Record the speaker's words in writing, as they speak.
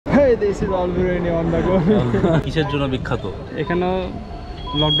This is all Biruni on the go. কিসের জন্য বিখ্যাত? এখানে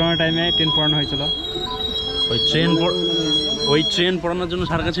লকডাউনের টাইমে ট্রেন পড়ানো হয়েছিল। ওই ট্রেন পড়ানোর জন্য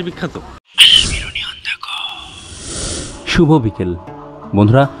সারগাছি বিখ্যাত। শুভ বিকেল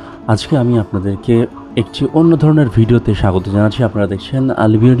বন্ধুরা, আজকে আমি আপনাদেরকে একটি অন্য ধরনের ভিডিওতে স্বাগত জানাচ্ছি। আপনারা দেখছেন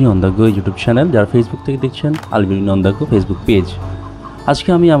বিরুনি on the go YouTube channel, যারা ফেসবুক থেকে দেখছেন বিরুনি on the go Facebook page. আজকে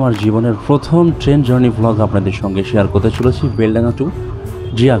আমি আমার জীবনের প্রথম ট্রেন জার্নি ভ্লগ আপনাদের সঙ্গে শেয়ার করতে চলেছি বেলডাঙ্গা টু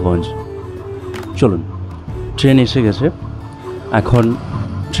জিয়াগঞ্জ। চলুন, ট্রেন এসে গেছে, এখন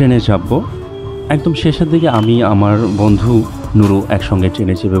ট্রেনে চাপবো। একদম শেষের দিকে আমি আমার বন্ধু নুরু একসঙ্গে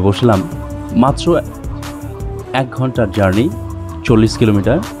ট্রেনে চেপে বসলাম। মাত্র 1 ঘন্টার journey, 40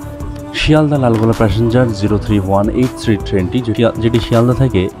 kilometre. Sealdah Lalgola passenger 03183 ট্রেনটি, যেটি শিয়ালদা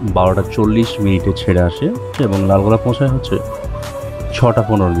থেকে 12টা 40 মিনিটে ছেড়ে আসে এবং লালগোলা পৌঁছায় হচ্ছে 6টা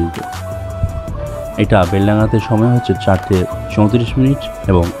 15 মিনিটে। এটা বেলডাঙ্গাতে সময় হচ্ছে 4টে 34 মিনিট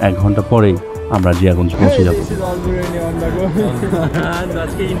এবং 1 ঘন্টা পরেই আমরা জিয়াগঞ্জ পৌঁছে যাব।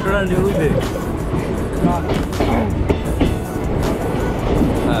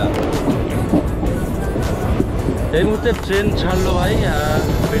 এই মুহূর্তে ট্রেন ছাড়লো ভাই,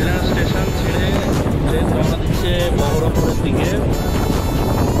 বেলডাঙ্গা স্টেশন ছেড়ে ট্রেন রওনা দিচ্ছে বহরমপুরের দিকে।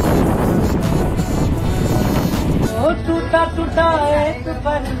 टूटा टूटा एक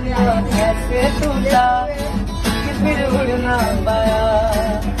पन्ना कैसे टूटा कि फिर उड़ना पाया,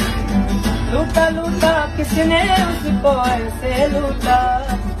 लूटा लूटा किसने उसको ऐसे लूटा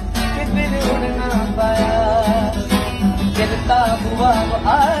कि फिर उड़ना पाया, गिरता हुआ वो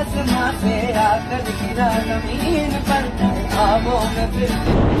आसमां से आकर गिरा जमीन पर ख्वाबों में फिर।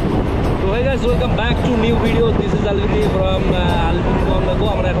 So hey guys, welcome back to new video. This is Alvini from Alvini on the go.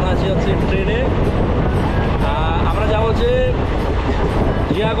 আমরা এখন আছি ট্রেনে। আমরা যাব যে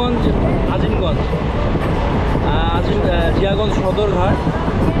জিয়াগঞ্জ জিয়াগঞ্জ সদরঘাট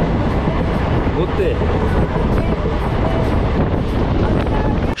ঘুরতে।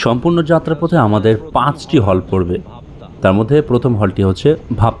 সম্পূর্ণ যাত্রাপথে আমাদের 5টি হল পড়বে। তার মধ্যে প্রথম হলটি হচ্ছে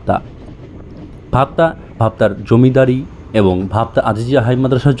ভাপ্তার জমিদারি এবং ভাপ্তা আজিজিয়া হাই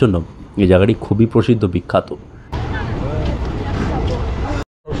মাদ্রাসার জন্য এই জায়গাটি খুবই প্রসিদ্ধ, বিখ্যাত।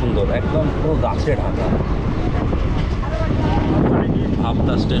 সুন্দর, একদম পুরো গাছে ঢাকা।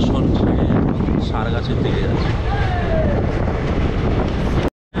 ভাপ্তা স্টেশন ছেড়ে সারগাছির দিকে যাচ্ছে।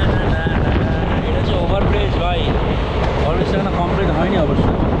 এটা হচ্ছে ওভারব্রিজ ভাই, ওভারব্রিজটা এখানে কমপ্লিট হয়নি অবশ্য।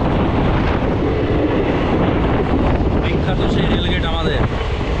 বিখ্যাত সেই রেলগেট আমাদের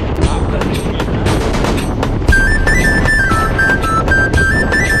ভাপ্তা।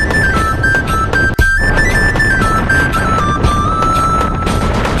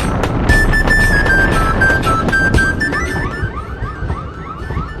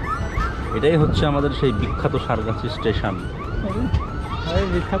 এটাই হচ্ছে আমাদের সেই বিখ্যাত সারগাছি স্টেশন।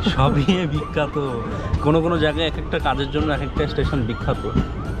 সবই বিখ্যাত, কোনো জায়গায় এক একটা কাজের জন্য এক একটা স্টেশন বিখ্যাত।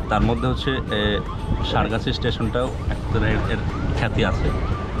 তার মধ্যে হচ্ছে সারগাছি স্টেশনটাও একটা এর খ্যাতি আছে,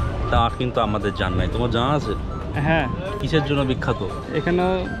 তা কিন্তু আমাদের জানা নাই। তোমার জানা আছে? হ্যাঁ। কিসের জন্য বিখ্যাত? এখানে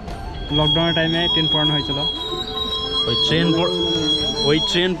লকডাউনের টাইমে ট্রেন পড়ানো হয়েছিল। ওই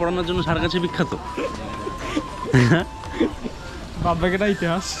ট্রেন পড়ানোর জন্য সারগাছি বিখ্যাত। বাদবাকিটা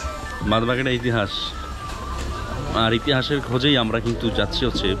ইতিহাস। আর ইতিহাসের খোঁজেই আমরা কিন্তু যাচ্ছি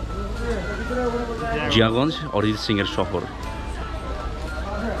হচ্ছে জিয়াগঞ্জ, অরিজিৎ সিং এর শহর।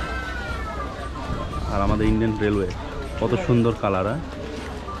 আর আমাদের ইন্ডিয়ান রেলওয়ে কত সুন্দর কালার।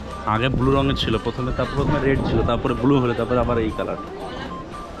 আগে ব্লু রঙের ছিল প্রথমে, প্রথমে রেড ছিল, তারপরে ব্লু হলে তারপরে আবার এই কালার।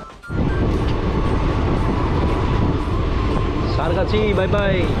 Sargachhi bye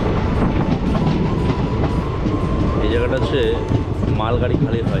bye. এই জায়গাটা হচ্ছে মালগাড়ি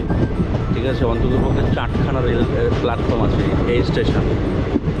খালি হয়, ঠিক আছে। অন্ততপক্ষে 4খানা রেল প্ল্যাটফর্ম আছে এই স্টেশন।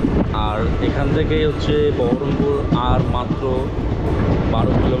 আর এখান থেকে হচ্ছে বহরমপুর আর মাত্র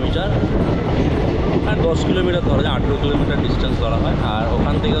 12 কিলোমিটার, আর 10 কিলোমিটার ধরা যায়, 18 কিলোমিটার ডিস্টেন্স ধরা হয়। আর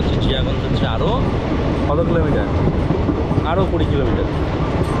ওখান থেকে হচ্ছে জিয়াগঞ্জ হচ্ছে আরও কত কিলোমিটার, আরও 20 কিলোমিটার।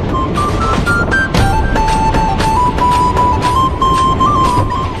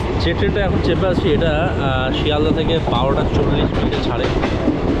 যে ট্রেনটা এখন চেপে আছি এটা শিয়ালদা থেকে 12টা 40 মিনিটে ছাড়ে।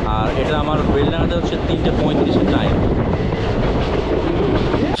 আর এটা আমার বেলডাঙ্গাতে হচ্ছে 3টে 35-এ টাইম।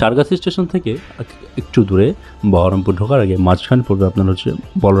 সারগাছি স্টেশন থেকে একটু দূরে বহরমপুর ঢোকার আগে মাঝখানে পড়বে আপনার হচ্ছে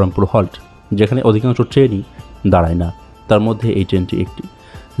বলরামপুর হল্ট, যেখানে অধিকাংশ ট্রেনই দাঁড়ায় না। তার মধ্যে এই ট্রেনটি একটি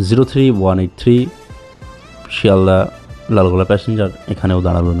 03183 শিয়ালদা লালগোলা প্যাসেঞ্জার এখানেও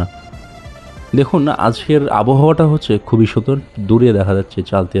দাঁড়ালো না। দেখুন না, আজকের আবহাওয়াটা হচ্ছে খুবই সুন্দর। দূরে দেখা যাচ্ছে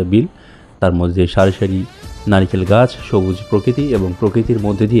চালতিয়া বিল, তার মধ্যে সারি সারি নারিকেল গাছ, সবুজ প্রকৃতি এবং প্রকৃতির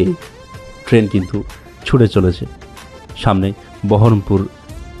মধ্যে দিয়ে ট্রেন কিন্তু ছুটে চলেছে। সামনে বহরমপুর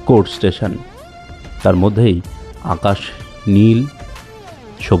কোর্ট স্টেশন। তার মধ্যেই আকাশ নীল,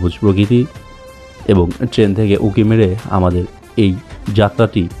 সবুজ প্রকৃতি এবং ট্রেন থেকে উঁকি মেরে আমাদের এই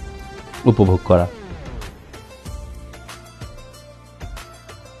যাত্রাটি উপভোগ করা।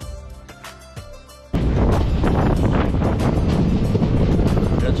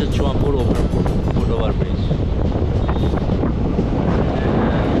 এটা হচ্ছে চুয়াপুর ফুটওভার ব্রিজ।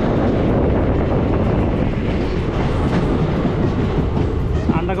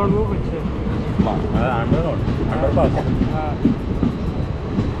 আন্ডারগ্রাউন্ড হচ্ছে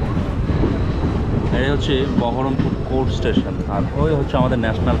এই হচ্ছে বহরমপুর কোর্ট স্টেশন, আর ওই হচ্ছে আমাদের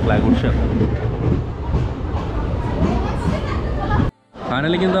ন্যাশনাল ফ্ল্যাগ উঠছে।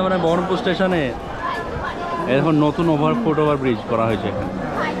 ফাইনালি কিন্তু আমরা বহরমপুর স্টেশনে এখন নতুন ফুটওভার ব্রিজ করা হয়েছে এখানে।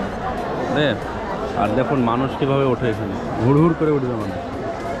 আর দেখুন মানুষ কীভাবে ওঠে এখানে, হুড় করে উঠবে মানুষ।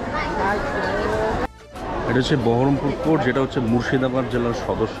 এটা হচ্ছে বহরমপুর কোর্ট, যেটা হচ্ছে মুর্শিদাবাদ জেলার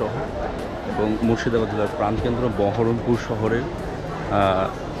সদর শহর এবং মুর্শিদাবাদ জেলার প্রাণকেন্দ্র বহরমপুর শহরের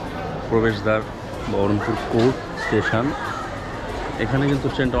প্রবেশদ্বার বহরমপুর কোর্ট স্টেশন। এখানে কিন্তু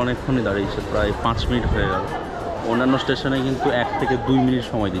ট্রেনটা অনেকক্ষণই দাঁড়িয়েছে, প্রায় 5 মিনিট হয়ে গেল। অন্যান্য স্টেশনে কিন্তু 1 থেকে 2 মিনিট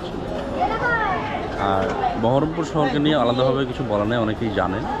সময় দিচ্ছিল। আর বহরমপুর শহরকে নিয়ে আলাদাভাবে কিছু বলা নেই, অনেকেই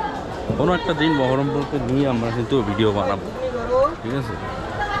জানেন। কোনো একটা দিন বহরমপুরকে নিয়ে আমরা কিন্তু ভিডিও বানাবো, ঠিক আছে?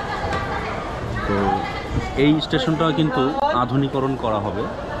 তো এই স্টেশনটা কিন্তু আধুনিকরণ করা হবে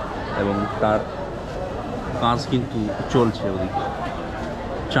এবং তার কাজ কিন্তু চলছে। ওদিকে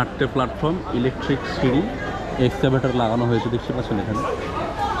 4টে প্ল্যাটফর্ম, ইলেকট্রিক সিঁড়ি, এক্সকাভেটর লাগানো হয়েছে, দেখতে পাচ্ছেন এখানে।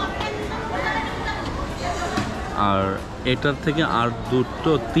 আর এটার থেকে আর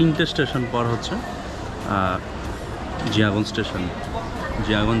 3টে স্টেশন পর হচ্ছে জিয়াগঞ্জ স্টেশন।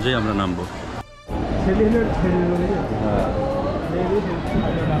 জিয়াগঞ্জে আমরা নামবো।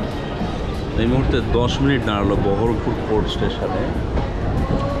 এই মুহূর্তে 10 মিনিট দাঁড়ালো বহরমপুর কোর্ট স্টেশনে,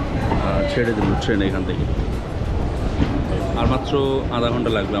 ছেড়ে দিল ট্রেন এখান থেকে। আর মাত্র আধা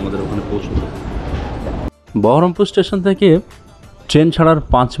ঘন্টা লাগবে আমাদের ওখানে পৌঁছতে। বহরমপুর স্টেশন থেকে ট্রেন ছাড়ার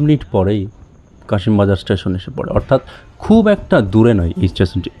 5 মিনিট পরেই কাশিমবাজার স্টেশন এসে পড়ে, অর্থাৎ খুব একটা দূরে নয় এই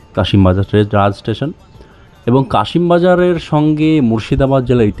স্টেশনটি। কাশিমবাজার রাজ স্টেশন এবং কাশিমবাজারের সঙ্গে মুর্শিদাবাদ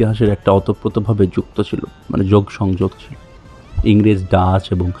জেলার ইতিহাসের একটা ওতপ্রোতভাবে যুক্ত ছিল, মানে যোগ সংযোগ ছিল। ইংরেজ, ডাচ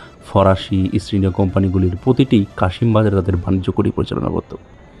এবং ফরাসি ইস্ট ইন্ডিয়া কোম্পানিগুলির প্রতিটি কাশিমবাজারে তাদের বাণিজ্য করি পরিচালনা করত।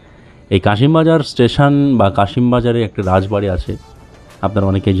 এই কাশিমবাজার স্টেশন বা কাশিমবাজারে একটা রাজবাড়ি আছে, আপনারা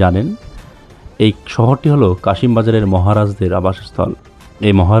অনেকেই জানেন। এই শহরটি হলো কাশিমবাজারের মহারাজদের আবাসস্থল।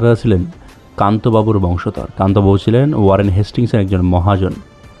 এই মহারাজা ছিলেন কান্তবাবুর বংশধর। কান্তবাবু ছিলেন ওয়ারেন হেস্টিংসের একজন মহাজন।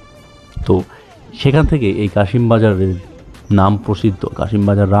 তো সেখান থেকে এই কাশিমবাজারের নাম প্রসিদ্ধ।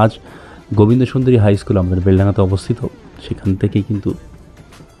 কাশিমবাজার রাজ গোবিন্দ সুন্দরী হাই স্কুল আমাদের বেলডাঙ্গাতে অবস্থিত। সেখান থেকেই কিন্তু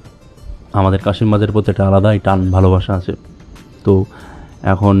আমাদের কাশিমবাজারের প্রতি একটা আলাদাই টান ভালোবাসা আছে। তো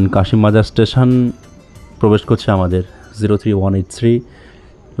এখন কাশিমবাজার স্টেশন প্রবেশ করছে আমাদের 03183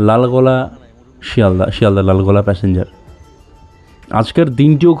 লালগোলা শিয়ালদা লালগোলা প্যাসেঞ্জার। আজকের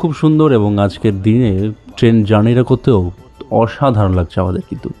দিনটিও খুব সুন্দর এবং আজকের দিনে ট্রেন জার্নিটা করতেও অসাধারণ লাগছে আমাদের,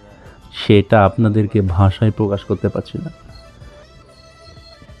 কিন্তু সেটা আপনাদেরকে ভাষায় প্রকাশ করতে পারছি না।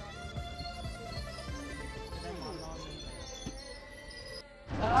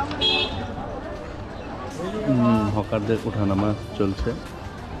 হকারদের ওঠানামা চলছে।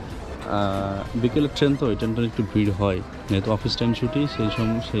 বিকেলের ট্রেন তো, এই ট্রেনটা একটু ভিড় হয়, যেহেতু অফিস টাইম ছুটি,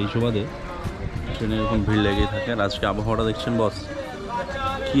 সেই সুবাদে ট্রেনে এরকম ভিড় লেগেই থাকে। আর আজকে আবহাওয়াটা দেখছেন বস,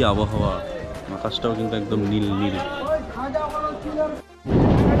 কি আবহাওয়া! আকাশটাও কিন্তু একদম নীল নীল।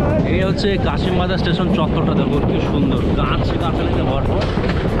 এই হচ্ছে কাশিমবাজার স্টেশন চত্বরটা, দেখুন কি সুন্দর, গাছালিতে ভরপুর।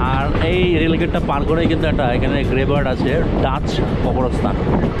 আর এই রেলগেটটা পার করেই কিন্তু একটা এখানে গ্রেভার্ড আছে, ডাচ কবরস্থান।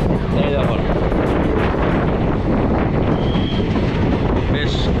 এই দেখুন,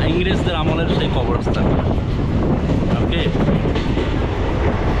 বেশ ইংরেজদের আমলের সেই কবরস্থান। ওকে,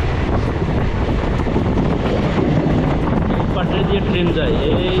 পাটে দিয়ে ট্রেন যায়,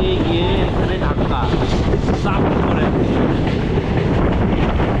 এই গিয়ে এখানে ধাক্কা চাপ করে।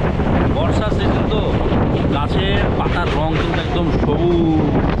 বর্ষার সিজন তো, গাছের পাতার রং কিন্তু একদম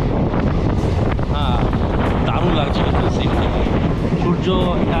সবুজ। হ্যাঁ, দারুণ লাগছে কিন্তু সিনটা। সূর্য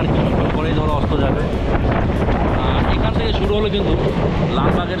আর কিছুক্ষণ পরেই ধরো অস্ত যাবে। এখান থেকে শুরু হলো কিন্তু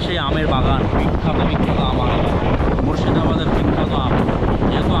লালবাগের সেই আমের বাগান, বিখ্যাত আম বাগান, মুর্শিদাবাদের বিখ্যাত আম।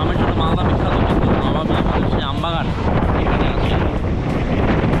 যেহেতু আমের জন্য মালদা বিখ্যাত, কিন্তু নবাবী সেই আম বাগান এখানে আছে।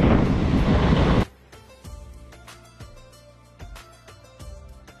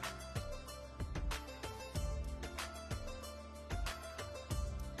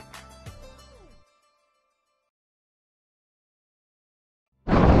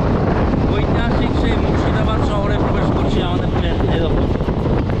 ঐতিহাসিক সেই মুর্শিদাবাদ শহরে প্রবেশ করছি আমাদের ট্রেন। এই দেখুন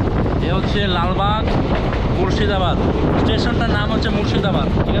হচ্ছে লালবাগ মুর্শিদাবাদ, স্টেশনটার নাম হচ্ছে মুর্শিদাবাদ,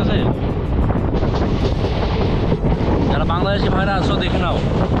 ঠিক আছে? যারা বাংলাদেশি ভাইরা আসো দেখে নাও,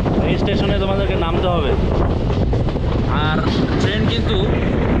 এই স্টেশনে তোমাদেরকে নামতে হবে। আর ট্রেন কিন্তু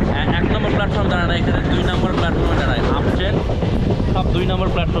 1 নম্বর প্ল্যাটফর্ম দাঁড়ায় না, এখানে 2 নম্বর প্ল্যাটফর্মে দাঁড়ায়। আপ ট্রেন সব 2 নম্বর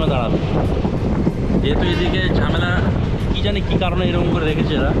প্ল্যাটফর্মে দাঁড়াবে, যেহেতু এদিকে ঝামেলা কি জানি কী কারণে এরকম করে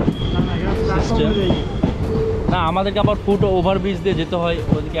রেখেছে এরা সিস্টেম। না, আমাদেরকে আবার ফুট ওভারব্রিজ দিয়ে যেতে হয়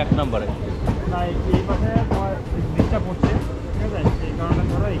ওইদিকে 1 নম্বরে।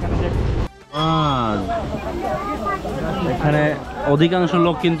 এখানে অধিকাংশ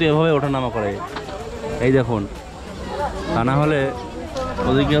লোক কিন্তু এভাবে ওঠানামা করে, এই দেখুন। তা না হলে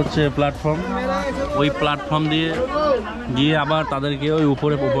ওদিকে হচ্ছে প্ল্যাটফর্ম, ওই প্ল্যাটফর্ম দিয়ে গিয়ে আবার তাদেরকে ওই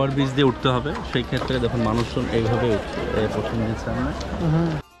উপরে ওভারব্রিজ দিয়ে উঠতে হবে। সেই ক্ষেত্রে দেখুন মানুষজন এইভাবে প্রথম দিচ্ছে।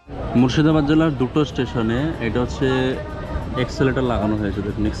 মুর্শিদাবাদ জেলার 2টো স্টেশনে এটা হচ্ছে এক্সেলেটার লাগানো হয়েছে,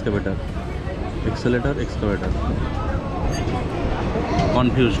 দেখুন এক্সকাভেটার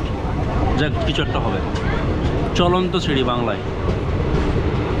কনফিউজড, যাক কিছু একটা হবে। চলন্ত সিঁড়ি বাংলায়।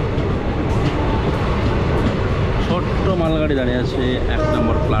 ছোট্ট মালগাড়ি দাঁড়িয়ে আছে 1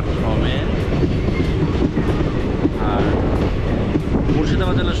 নম্বর প্ল্যাটফর্মে। আর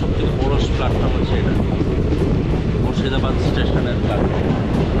মুর্শিদাবাদ জেলার সবথেকে বড় প্ল্যাটফর্ম হচ্ছে এটা, মুর্শিদাবাদ স্টেশনের প্ল্যাটফর্ম,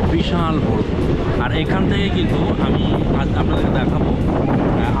 বিশাল বড়। আর এখান থেকে কিন্তু আমি আজ আপনাদেরকে দেখাবো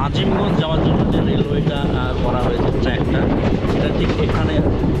আজিমগঞ্জ যাওয়ার জন্য যে রেলওয়েটা করা হয়েছে, ট্র্যাকটা, এটা ঠিক এখানে।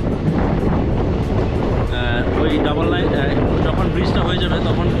 ওই ডাবল লাইন যখন ব্রিজটা হয়ে যাবে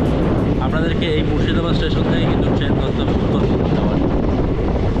তখন আপনাদেরকে এই মুর্শিদাবাদ স্টেশন থেকে কিন্তু ট্রেন ধরতে হবে উত্তরবঙ্গ যাওয়ার।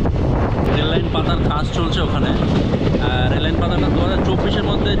 রেল লাইন পাতার কাজ চলছে ওখানে। রেল লাইন পাতাটা 2024-এর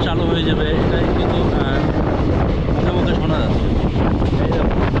মধ্যে চালু হয়ে যাবে, এটাই কিন্তু মুখে শোনা যাচ্ছে।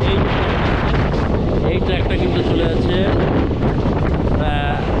 এই ট্র্যাকটা কিন্তু চলে যাচ্ছে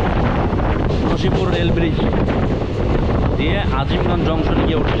নসিপুর রেল ব্রিজ দিয়ে আজিমগঞ্জ জংশনে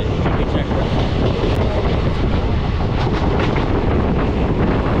গিয়ে উঠলে এই ট্র্যাকটা।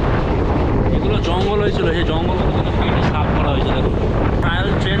 এগুলো জঙ্গল হয়েছিল, সেই জঙ্গলগুলো কিন্তু কেটে সাফ করা হয়েছে। দেখুন ট্রায়াল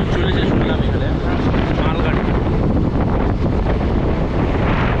ট্রেন চলেছে শুনলাম এখানে, মালগাড়ি।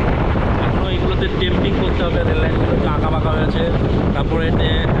 এখনও এগুলোতে টেম্পিং করতে হবে, রেল লাইনগুলো আঁকা বাঁকা হয়েছে। তারপরে এতে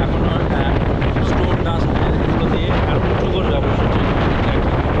এখনও স্টোন ডাস্ট এগুলো দিয়ে আর উঁচু করবে অবশ্যই।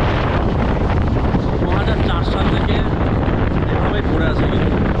 2004 সাল থেকে এভাবে ঘুরে আছে,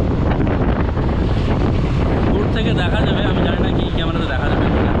 দূর থেকে দেখা যাবে। আমি জানি না কি ক্যামেরাতে দেখা যাবে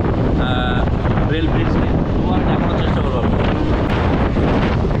রেল ব্রিজ নিয়ে, তোমার দেখানোর চেষ্টা করবো।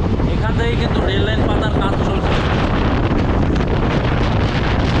 এখান থেকে কিন্তু রেল লাইন পাতার কাজ চলছে।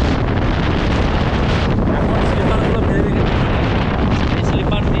 এখন স্লিপারগুলো ভেবে রেখেছে, এই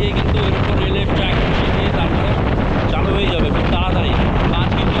স্লিপার দিয়ে কিন্তু এরকম রেলের ট্র্যাক দিয়ে তারপরে চালু হয়ে যাবে খুব তাড়াতাড়ি। কাজ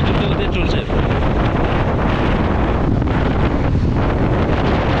কিন্তু দ্রুতগতিতে চলছে।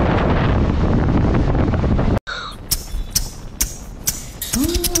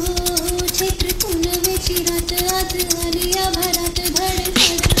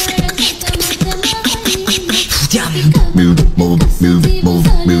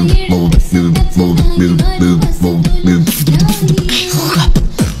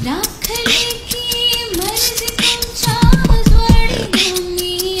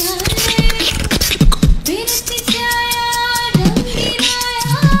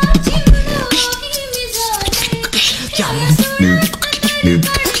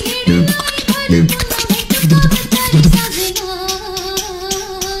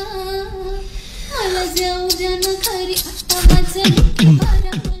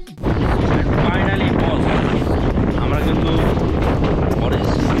 ফাইনালি আমরা কিন্তু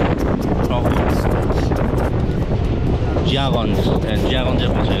জিয়াগঞ্জে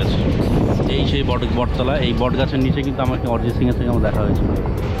পৌঁছে গেছি। এই সেই বটতলা, এই বট গাছের নিচে কিন্তু আমাকে অরিজিৎ সিংয়ের সঙ্গে আমার দেখা হয়েছিল।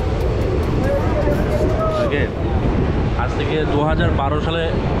 ওকে, আজ থেকে 2012 সালে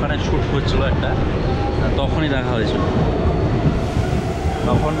ওখানে শ্যুট হচ্ছিলো একটা, তখনই দেখা হয়েছিল।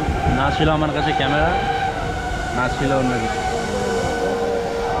 তখন না ছিল আমার কাছে ক্যামেরা, না ছিল অন্য কিছু।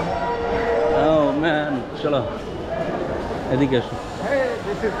 চলো এদিকে এসো।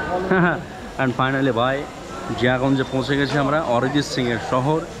 অ্যান্ড ফাইনালি ভাই জিয়াগঞ্জে পৌঁছে গেছি আমরা, অরিজিৎ সিংয়ের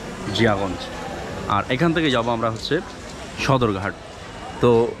শহর জিয়াগঞ্জ। আর এখান থেকে যাব আমরা হচ্ছে সদরঘাট। তো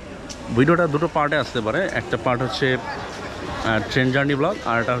ভিডিওটা 2টো পার্টে আসতে পারে, একটা পার্ট হচ্ছে ট্রেন জার্নি ব্লগ,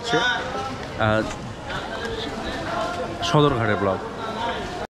 আর একটা হচ্ছে সদরঘাটের ব্লগ।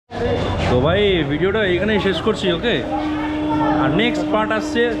 তো ভাই ভিডিওটা এখানেই শেষ করছি, ওকে। আর নেক্সট পার্ট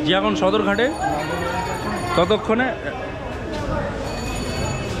আসছে জিয়াগঞ্জ সদরঘাটে, ততক্ষণে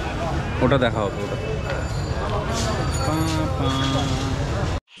ওটা দেখা হবে ওটা।